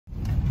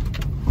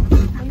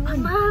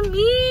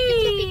Mami!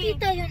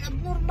 Nakikita yun.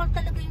 Abnormal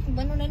talaga yung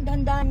ano ng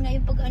dahan-dahan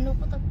ngayon pag ano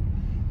ko.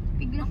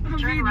 Biglang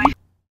right.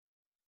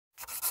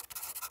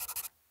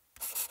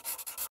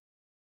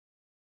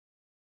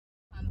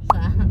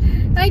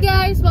 Hi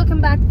guys!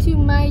 Welcome back to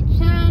my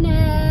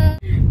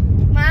channel!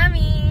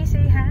 Mami!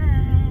 Say hi!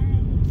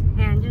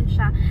 Ayan, dyan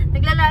siya.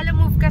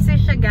 Naglalala-move kasi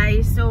siya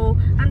guys. So,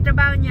 ang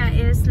trabaho niya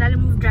is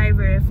lala-move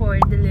driver for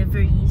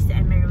deliveries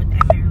sa Emerald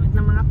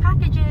ng mga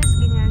packages,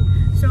 ganyan.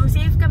 So,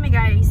 safe kami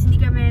guys.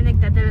 Hindi kami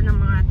nagdadala ng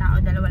mga tao.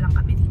 Dalawa lang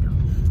kami dito.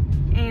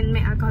 And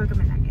may alcohol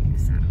kami lagi.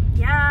 So,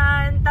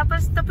 yan.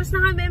 Tapos na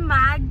kami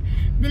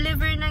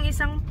mag-deliver ng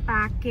isang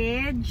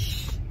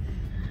package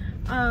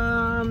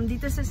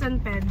dito sa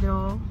San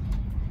Pedro.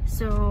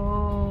 So,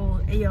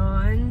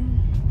 ayun.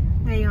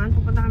 Ngayon,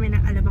 pupunta kami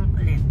ng Alabang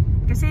ulit.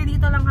 Kasi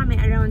dito lang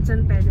kami around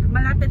San Pedro.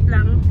 Malapit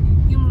lang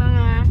yung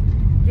mga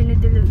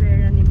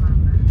dinideliveran ni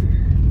Mama.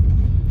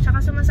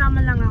 Tsaka sumasama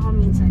lang ako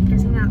minsan.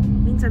 Kasi nga,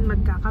 minsan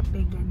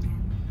magkakape, ganyan.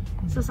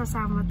 So,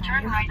 sasama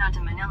tayo. Turn right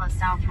onto Manila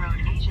South Road,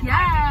 Asian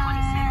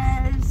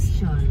Highway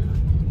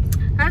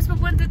 26. Tapos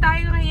pupunta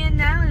tayo ngayon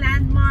ng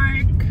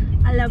landmark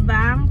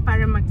Alabang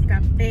para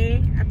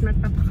magkape at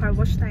magpapacar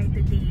wash tayo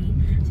today.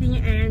 So yun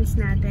yung errands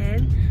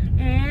natin.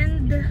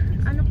 And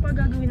ano pa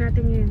gagawin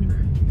natin ngayon, Ma?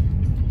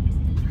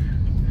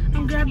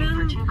 Ang grabe,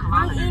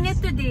 ang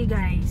init today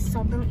guys.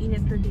 Sobrang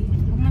init today.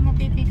 Huwag na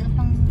mapipick up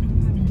ang...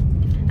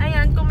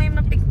 Ayan, kung may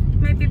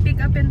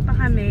pipick upin pa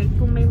kami,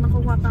 kung may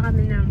makuha pa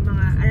kami ng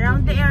mga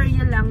around the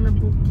area lang na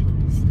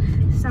bookings,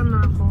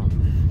 sama ko.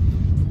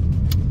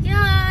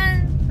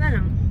 Yan!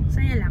 Lang,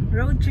 saya lang.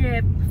 Road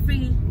trip.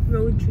 Free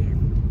road trip.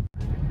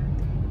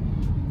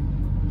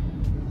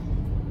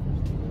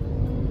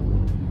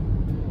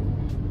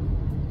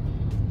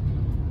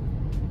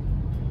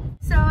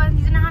 So,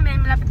 dito na kami.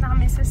 Malapit na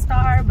kami sa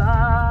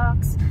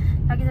Starbucks.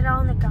 Lagi na lang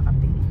ako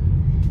nagkakape.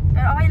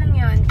 Pero okay lang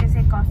yun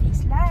kasi coffee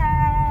is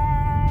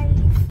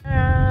life.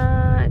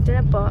 Ito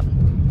na po.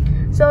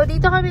 So,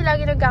 dito kami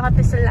lagi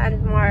nagkakape sa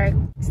landmark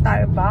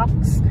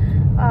Starbucks.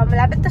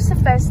 Malapit to sa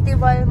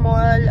Festival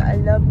Mall,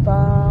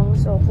 Alabang.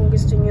 So, kung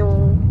gusto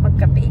nyo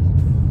magkape,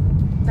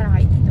 tara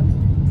kayo dito.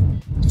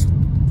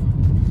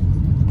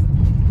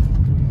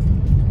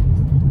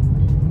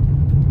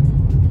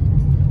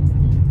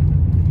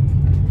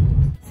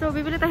 So,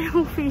 bibili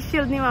tayo ng face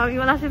shield ni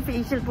Mami. Wala siyang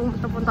face shield.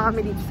 Pumunta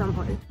kami dito sa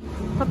mall.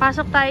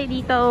 Papasok tayo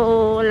dito.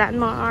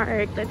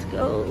 Landmark. Let's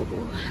go.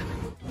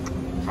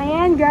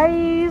 Ayan,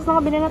 guys.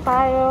 Nakabili na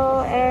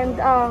tayo. And,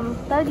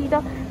 tayo dito.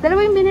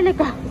 Dalawa yung binili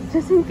ko.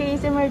 Just in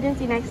case,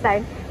 emergency next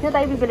time. Dito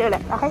tayo bibili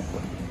ulit. Okay?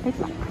 Wait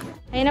lang.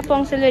 Ayan na po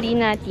ang salary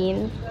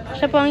natin.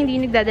 Siya po ang hindi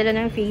nagdadala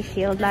ng face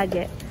shield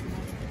lagi.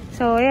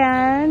 So,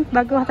 ayan.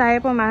 Bago tayo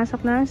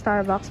pumasok ng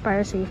Starbucks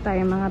para safe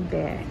tayo mga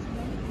bear.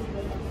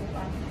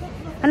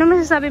 Ano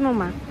masasabi mo,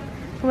 Ma?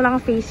 Wala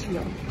kang face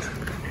shield.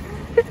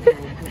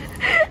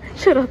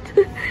 Charot.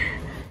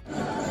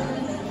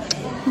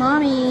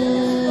 Mommy!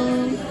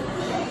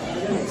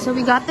 So,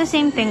 we got the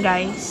same thing,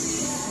 guys.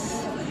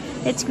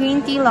 It's green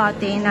tea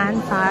latte,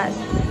 non-fat.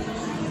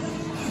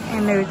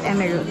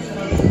 Emerald.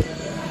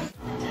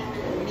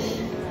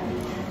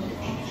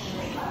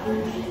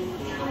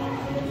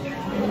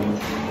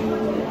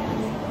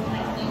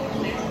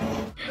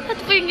 At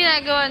po yung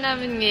ginagawa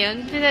namin ngayon.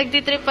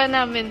 Pinagtitripan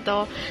namin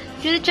to.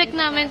 Check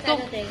namin kung...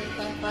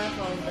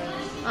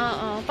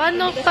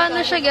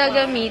 Paano siya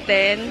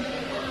gagamitin?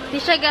 Hindi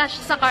siya gash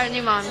sa car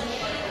ni Mom.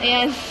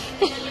 Ayan.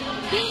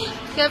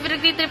 Kaya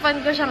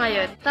pinagtitripan ko siya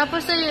ngayon.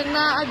 Tapos ayun,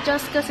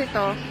 na-adjust kasi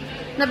to.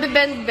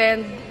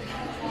 Nabibend-bend.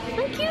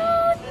 Ang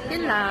cute!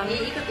 Yun lang.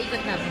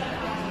 Iikot-ikot namin.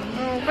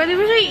 Pwede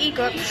mo siya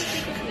iikot.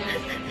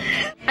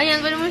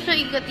 Ayan, pwede mo siya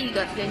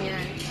ikot-ikot.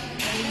 Ganyan.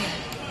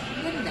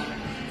 Ganda.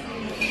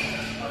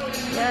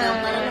 Yeah.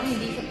 Para lang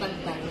hindi sa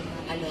pagtan.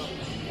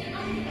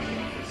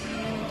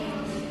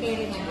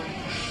 Pero naman.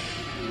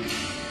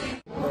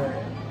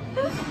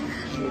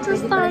 Sa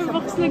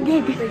Starbucks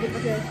nag-gagawin. Pwede pa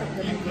siya sa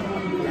ganito.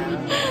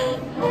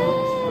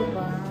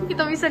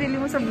 Kita mo yung sarili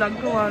mo sa vlog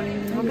ko, Mami.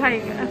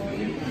 Mag-hi ka.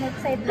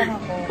 Nag-side lang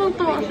ako.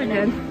 Tuwa siya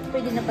dyan.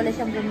 Pwede na pala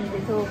siyang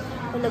gamitin. So,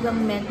 talagang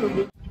meant to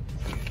be.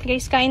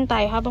 Guys, kain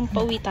tayo. Habang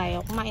pauwi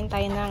tayo, kumain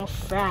tayo ng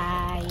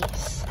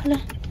fries. Hala.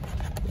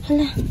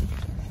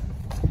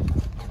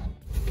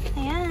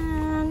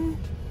 Ayan.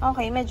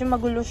 Okay, medyo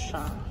magulo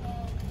siya.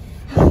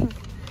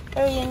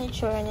 Pero yan yung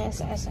tsura niya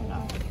sa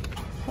SNR.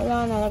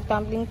 Wala na,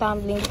 nag-tumbling.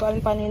 Hindi ko alam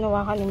paano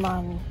hinawakan ni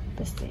Mami.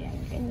 Tapos yan,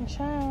 ganyan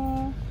siya.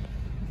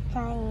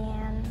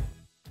 Fine.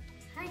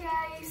 Hi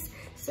guys!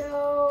 So,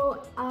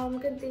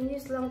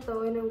 continuous lang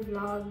to ng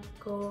vlog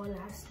ko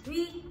last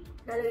week.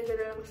 Lalagay ko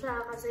na lang siya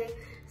kasi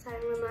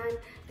sayang naman.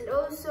 And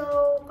also,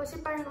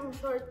 kasi parang ang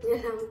short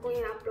niya lang kung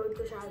i-upload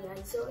ko siya agad.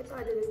 So, ito,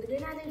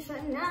 adagdagan natin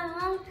siya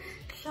ng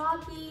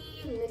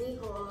Shopee mini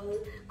haul.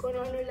 Kung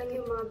ano lang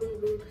yung mga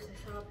binibili ko sa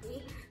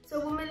Shopee.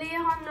 So, bumili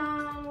ako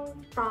ng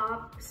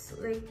tops,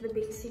 like the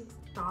basic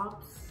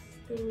tops.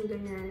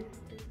 Ganyan,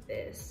 like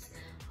this.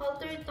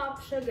 halter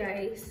top siya,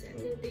 guys. And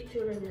yung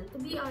itsura niya. To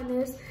be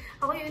honest,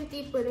 ako yung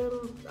tipo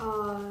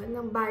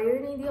ng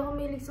buyer na hindi ako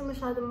mahilig sa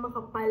masyadong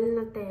makapal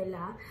na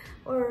tela.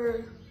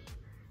 Or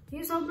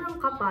yung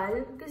sobrang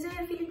kapal. Kasi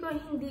I feel ko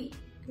hindi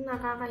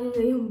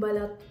nakakahinga yung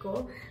balat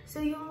ko.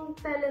 So yung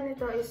tela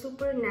nito is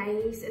super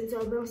nice and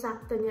sobrang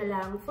sakto niya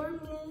lang for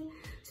me.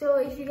 So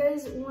if you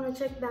guys wanna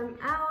check them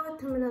out,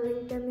 I'm gonna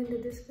link them in the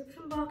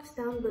description box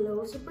down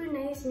below. Super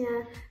nice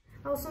niya.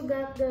 I also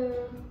got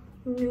the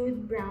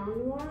nude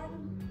brown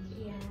one.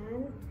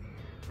 Ayan.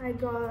 I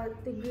got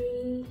the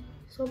gray.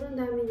 Sobrang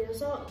dami niya.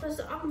 So, tapos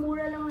ang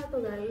mura lang na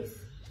to,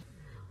 guys.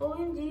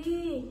 OMG!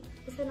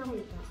 Kasi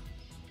nakita.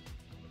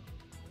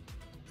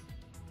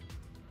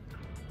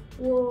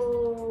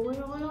 Wow!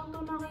 Ngayon ko lang ito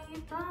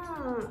nakita.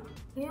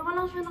 Ngayon ko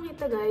lang siya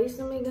nakita, guys,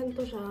 na may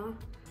ganito siya.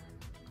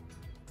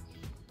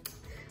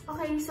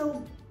 Okay, so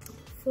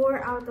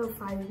 4 out of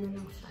 5 na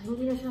lang siya.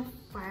 Hindi na siya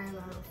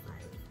 5 out of 5.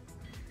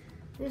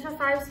 Hindi siya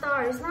 5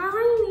 stars.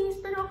 Nakakainis,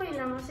 pero okay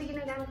lang. Kasi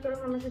ginagamit ko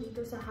lang naman siya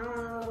dito sa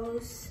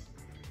house.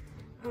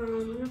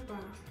 Ano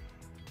pa?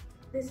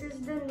 This is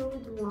the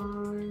nude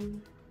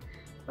one.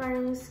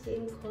 Parang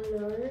skin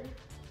color.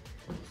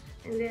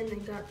 And then I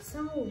got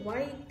some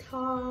white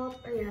top.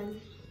 Ayan.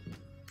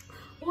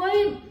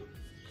 Uy!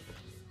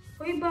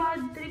 Uy,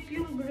 bad trip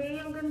yung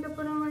gray. Ang ganda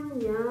pa naman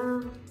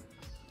niya.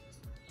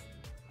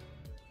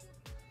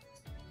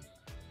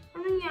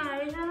 Ano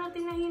nangyari? Sana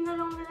tinahin na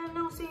lang nila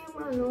ng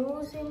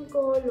same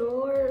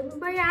color. Ano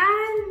ba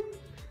yan?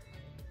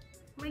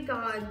 Oh my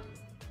god.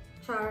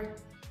 Char.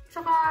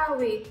 Tsaka,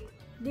 wait.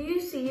 Do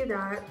you see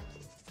that?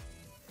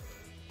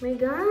 Oh my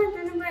god,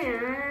 ano ba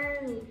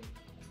yan?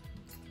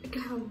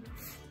 Ikaw.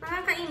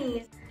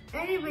 Nakakainis.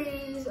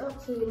 Anyways,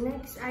 okay.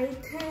 Next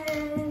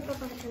item.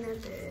 Papakita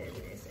natin.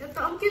 Ito,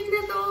 ang cute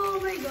nito. Oh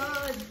my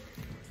god.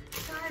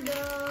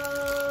 Tada.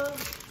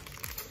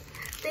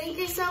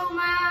 Thank you so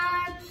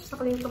much.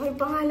 Nakalimutan ko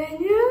yung pangalan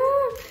niya.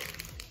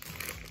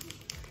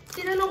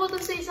 Tinanong ko to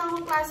sa isang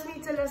kong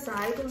classmate sa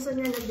Lasal kung saan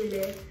niya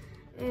nabili.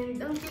 And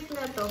ang cute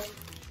na to.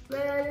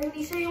 Well,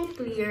 hindi siya yung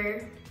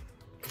clear.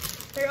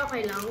 Pero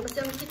okay lang.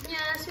 Kasi ang cute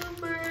niya,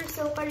 super.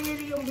 So,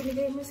 kariri yung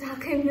binigay mo sa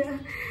akin na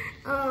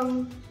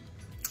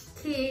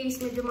case.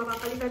 Medyo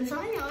makakalitan siya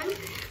ngayon.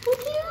 Ang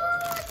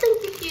cute! Ang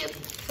cute!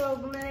 So,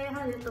 bumili ako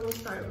nitong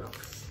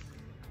Starbucks.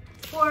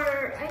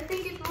 For, I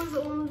think it was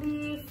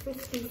only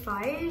 55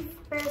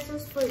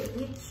 pesos for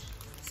each.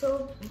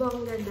 So,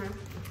 bongga na.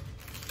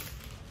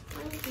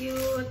 Ang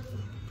cute!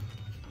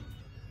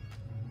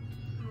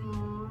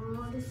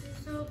 This is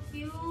so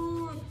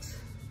cute.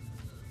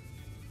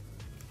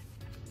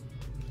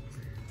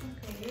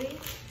 Okay.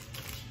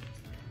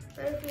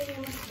 Pero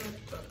feeling mas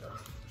ito to.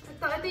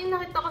 Ito yung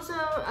nakita ko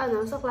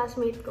sa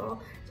classmate ko.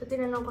 So,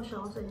 tinanong ko siya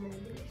kung saan niya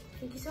nabili.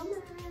 Thank you so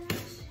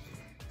much.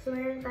 So,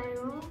 meron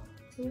tayong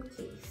new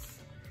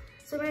case.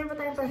 So, meron pa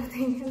tayong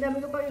parating. Ang dami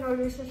ko pa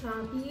in-order sa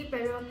Shopee.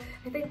 Pero,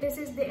 I think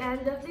this is the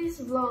end of this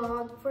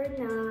vlog for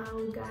now,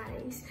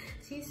 guys.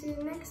 See you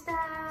soon next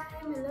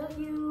time. I love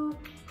you.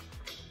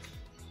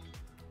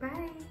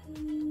 Bye!